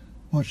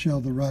 what shall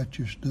the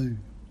righteous do?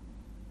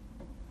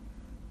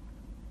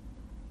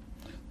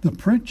 The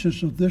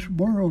princes of this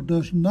world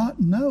does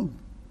not know.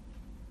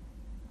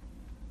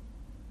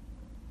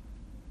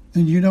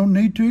 And you don't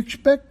need to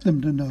expect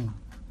them to know.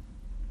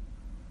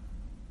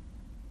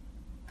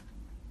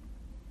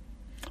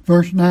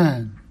 Verse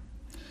 9.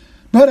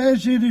 But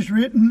as it is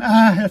written,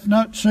 eye hath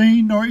not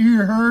seen, nor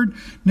ear heard,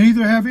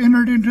 neither have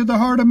entered into the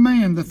heart of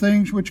man the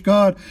things which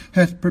God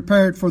hath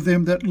prepared for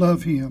them that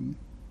love him.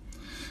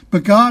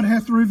 But God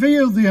hath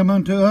revealed them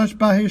unto us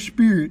by his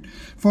Spirit.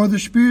 For the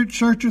Spirit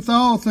searcheth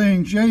all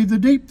things, yea, the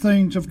deep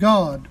things of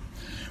God.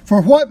 For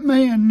what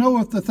man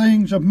knoweth the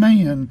things of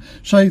man,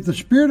 save the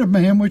Spirit of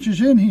man which is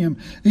in him?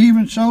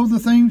 Even so the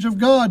things of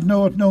God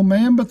knoweth no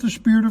man but the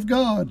Spirit of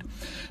God.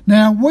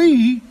 Now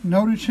we,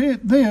 notice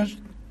this,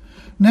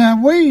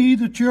 now we,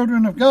 the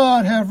children of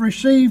God, have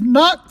received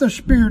not the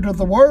spirit of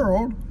the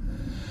world,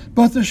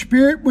 but the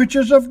Spirit which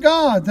is of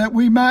God, that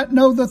we might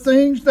know the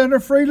things that are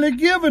freely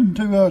given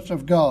to us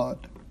of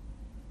God.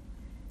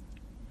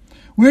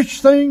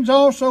 Which things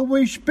also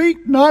we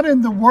speak, not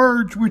in the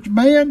words which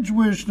man's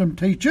wisdom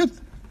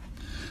teacheth,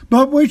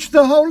 but which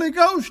the Holy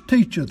Ghost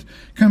teacheth,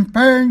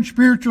 comparing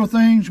spiritual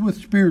things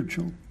with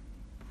spiritual.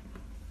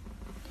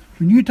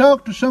 When you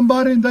talk to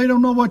somebody and they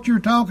don't know what you're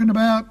talking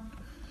about,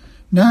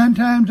 9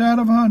 times out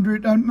of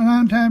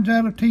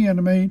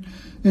 10,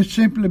 it's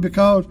simply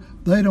because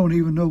they don't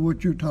even know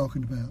what you're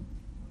talking about.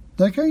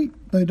 They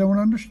can't. They don't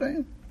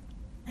understand.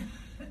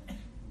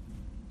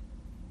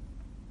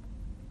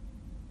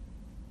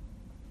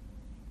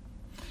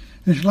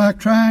 It's like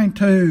trying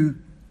to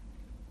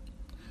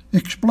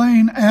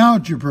explain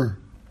algebra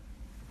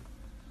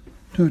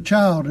to a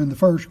child in the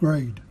 1st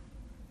grade.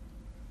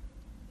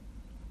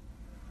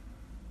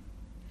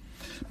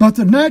 But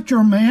the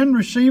natural man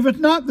receiveth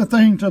not the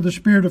things of the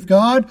Spirit of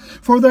God,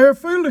 for they are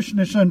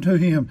foolishness unto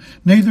him.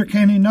 Neither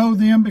can he know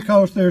them,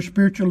 because they are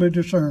spiritually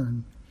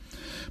discerned.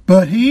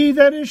 But he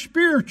that is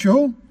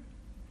spiritual,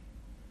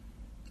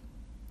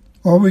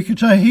 or we could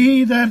say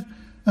he that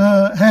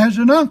has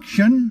an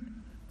unction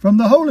from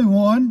the Holy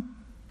One,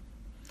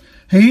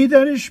 he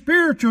that is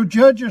spiritual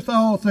judgeth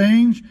all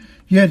things,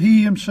 yet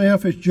he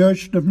himself is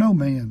judged of no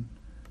man.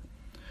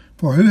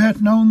 For who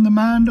hath known the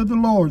mind of the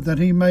Lord, that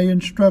he may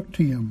instruct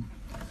him?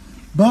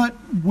 But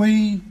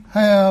we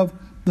have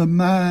the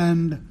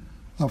mind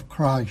of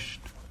Christ.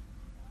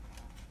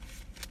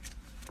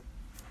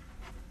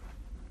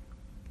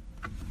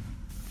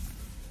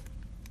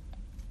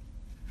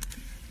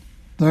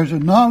 There's a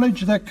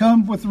knowledge that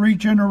comes with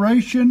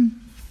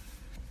regeneration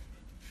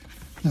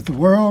that the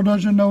world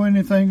doesn't know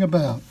anything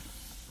about.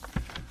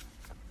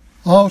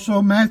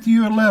 Also,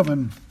 Matthew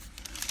 11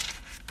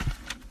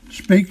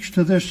 speaks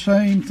to this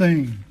same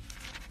thing.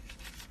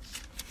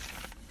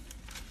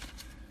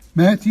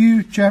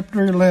 Matthew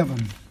chapter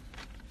 11.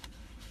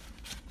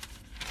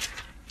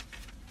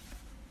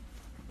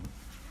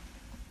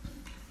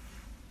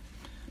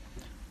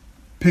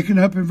 Picking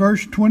up in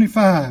verse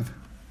 25.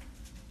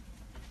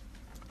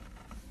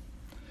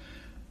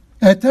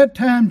 At that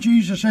time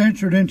Jesus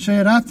answered and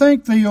said, I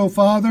thank thee, O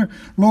Father,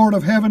 Lord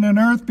of heaven and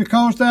earth,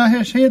 because thou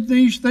hast hid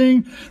these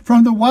things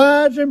from the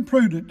wise and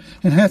prudent,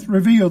 and hast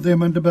revealed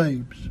them unto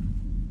babes.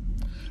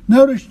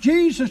 Notice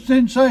Jesus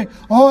didn't say,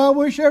 oh, I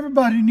wish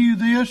everybody knew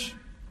this.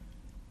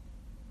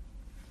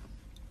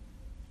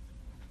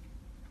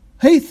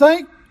 He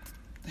thanked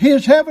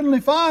his heavenly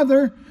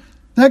Father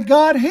that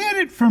God hid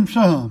it from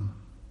some,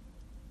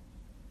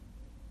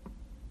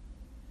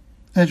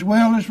 as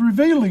well as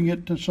revealing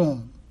it to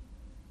some.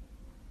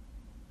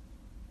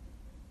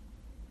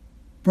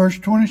 Verse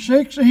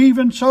 26,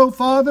 even so,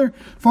 Father,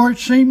 for it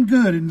seemed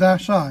good in thy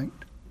sight.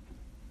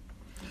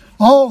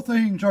 All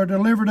things are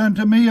delivered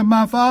unto me of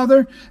my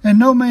Father, and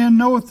no man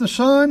knoweth the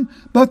Son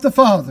but the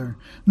Father.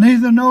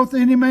 Neither knoweth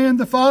any man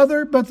the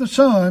Father but the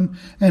Son,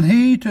 and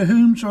he to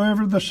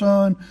whomsoever the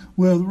Son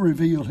will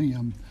reveal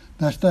him.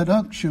 That's that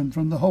unction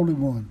from the Holy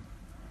One.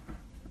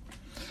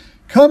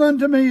 Come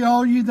unto me,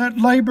 all ye that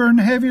labor and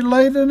heavy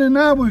laden, and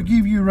I will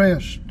give you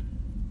rest.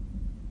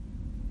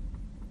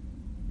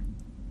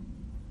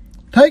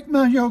 Take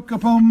my yoke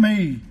upon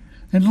me,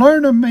 and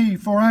learn of me,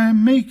 for I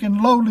am meek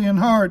and lowly in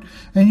heart,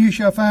 and you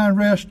shall find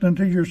rest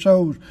unto your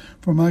souls,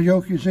 for my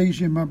yoke is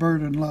easy and my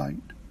burden light.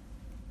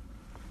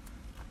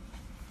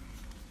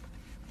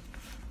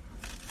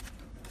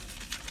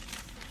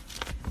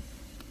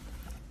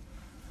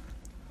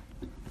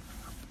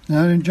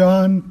 Now in 1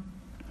 John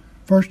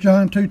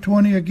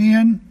 2:20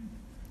 again,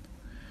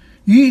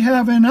 ye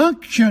have an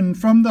unction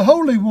from the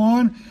Holy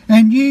One,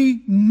 and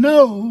ye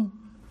know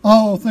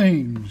all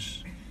things.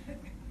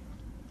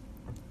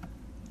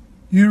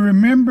 You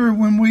remember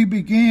when we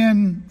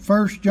began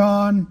 1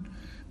 John,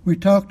 we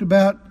talked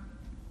about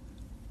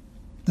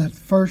that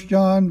 1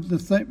 John,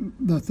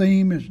 the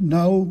theme is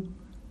no,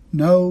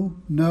 no,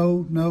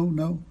 no, no,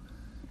 no.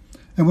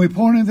 And we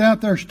pointed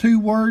out there's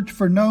two words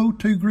for no,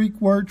 two Greek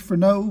words for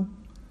no.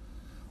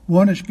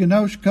 One is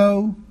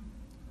gnosko.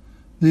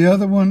 The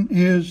other one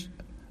is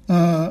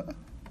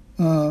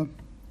ido.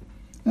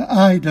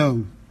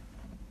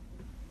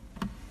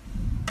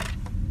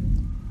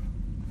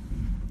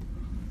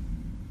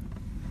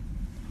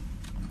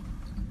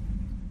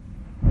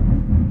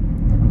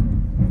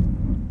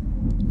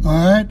 All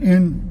right,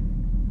 in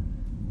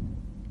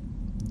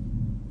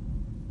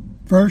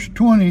verse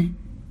 20,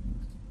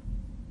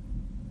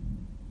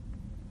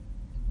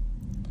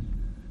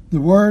 the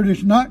word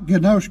is not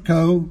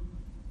gnosko,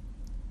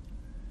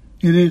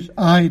 it is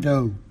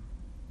ido.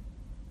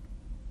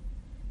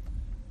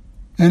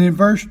 And in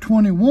verse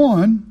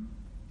 21,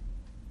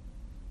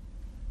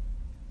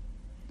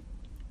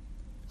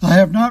 I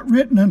have not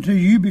written unto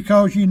you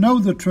because ye know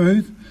the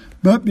truth,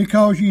 but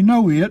because ye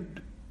know it.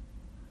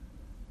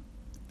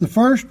 The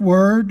first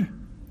word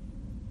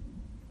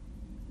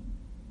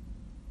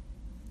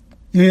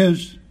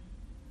is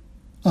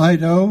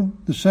ido.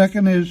 The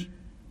second is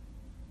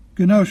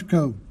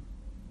gnosko.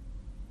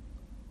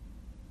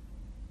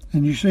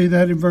 And you see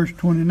that in verse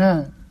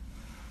 29.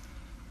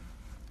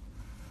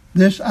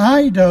 This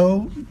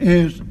ido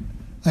is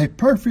a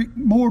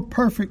more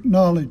perfect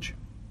knowledge.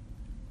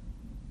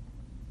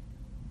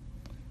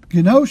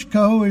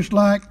 Gnosko is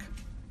like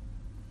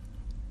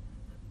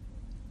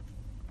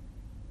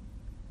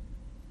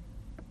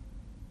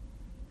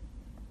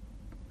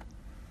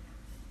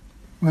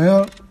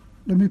well,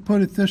 let me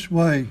put it this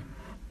way.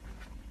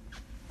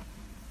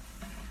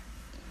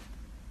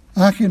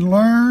 I can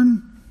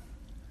learn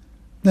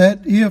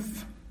that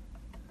if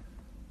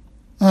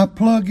I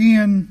plug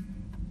in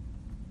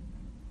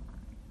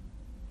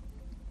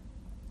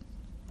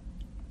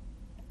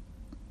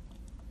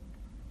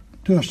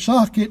to a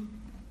socket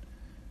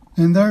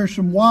and there's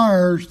some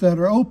wires that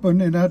are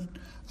open, and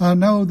I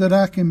know that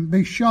I can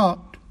be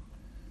shocked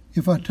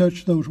if I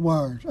touch those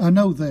wires. I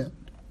know that.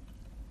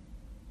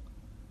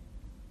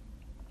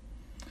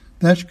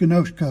 That's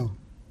gnosko.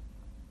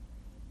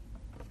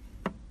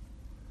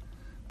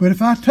 But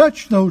if I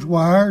touch those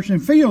wires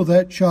and feel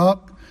that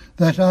shock,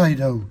 that's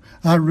ido.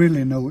 I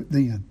really know it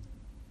then.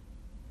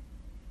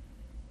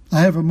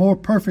 I have a more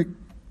perfect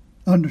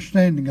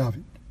understanding of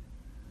it.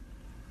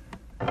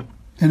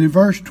 And in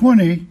verse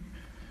 20,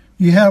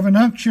 you have an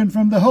unction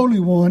from the Holy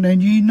One,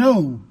 and ye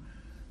know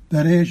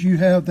that as you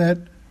have that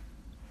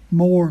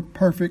more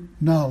perfect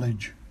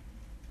knowledge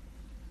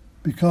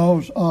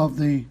because of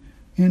the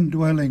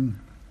indwelling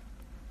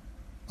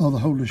of the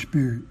Holy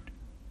Spirit.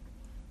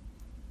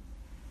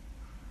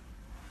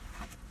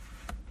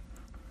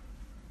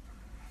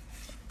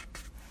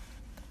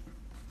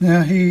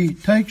 Now he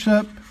takes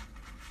up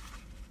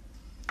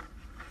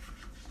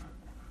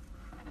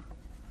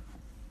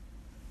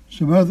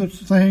some other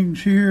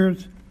things here.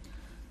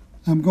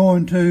 I'm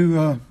going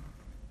to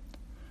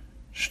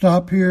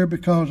stop here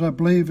because I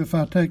believe if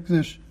I take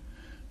this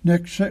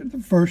next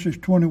verses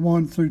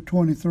 21 through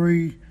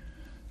 23,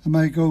 I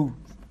may go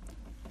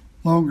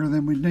longer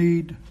than we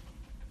need.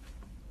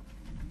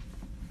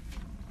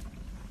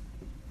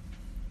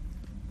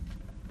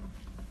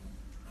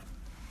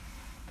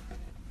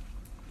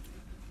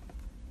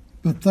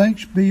 But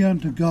thanks be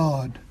unto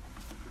God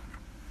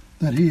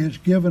that He has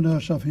given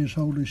us of His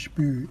Holy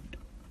Spirit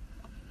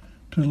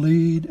to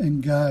lead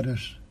and guide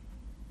us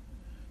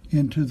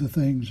into the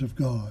things of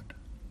God,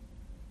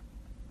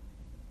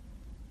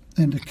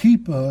 and to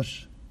keep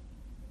us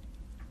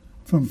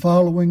from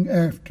following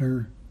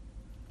after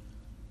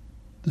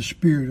the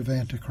spirit of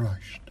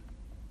antichrist.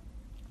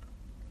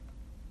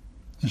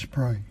 Let's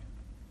pray.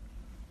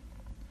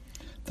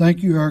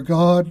 Thank you, our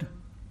God,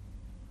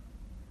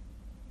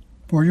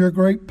 for your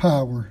great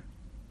power,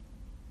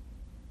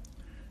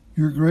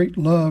 your great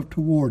love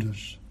toward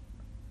us.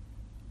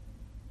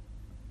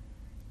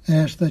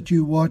 Ask that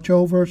you watch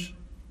over us,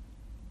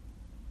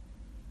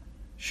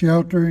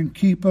 shelter and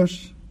keep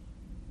us,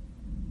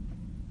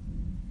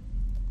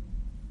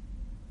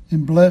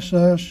 and bless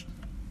us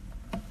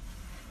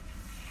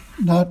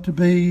not to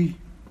be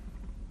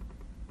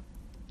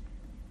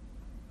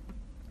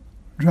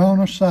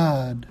drawn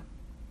aside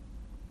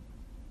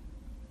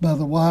by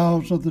the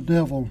wiles of the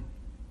devil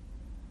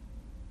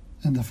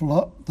and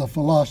the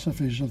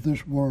philosophies of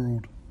this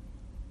world.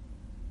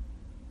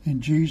 In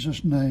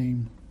Jesus'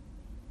 name,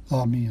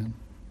 amen.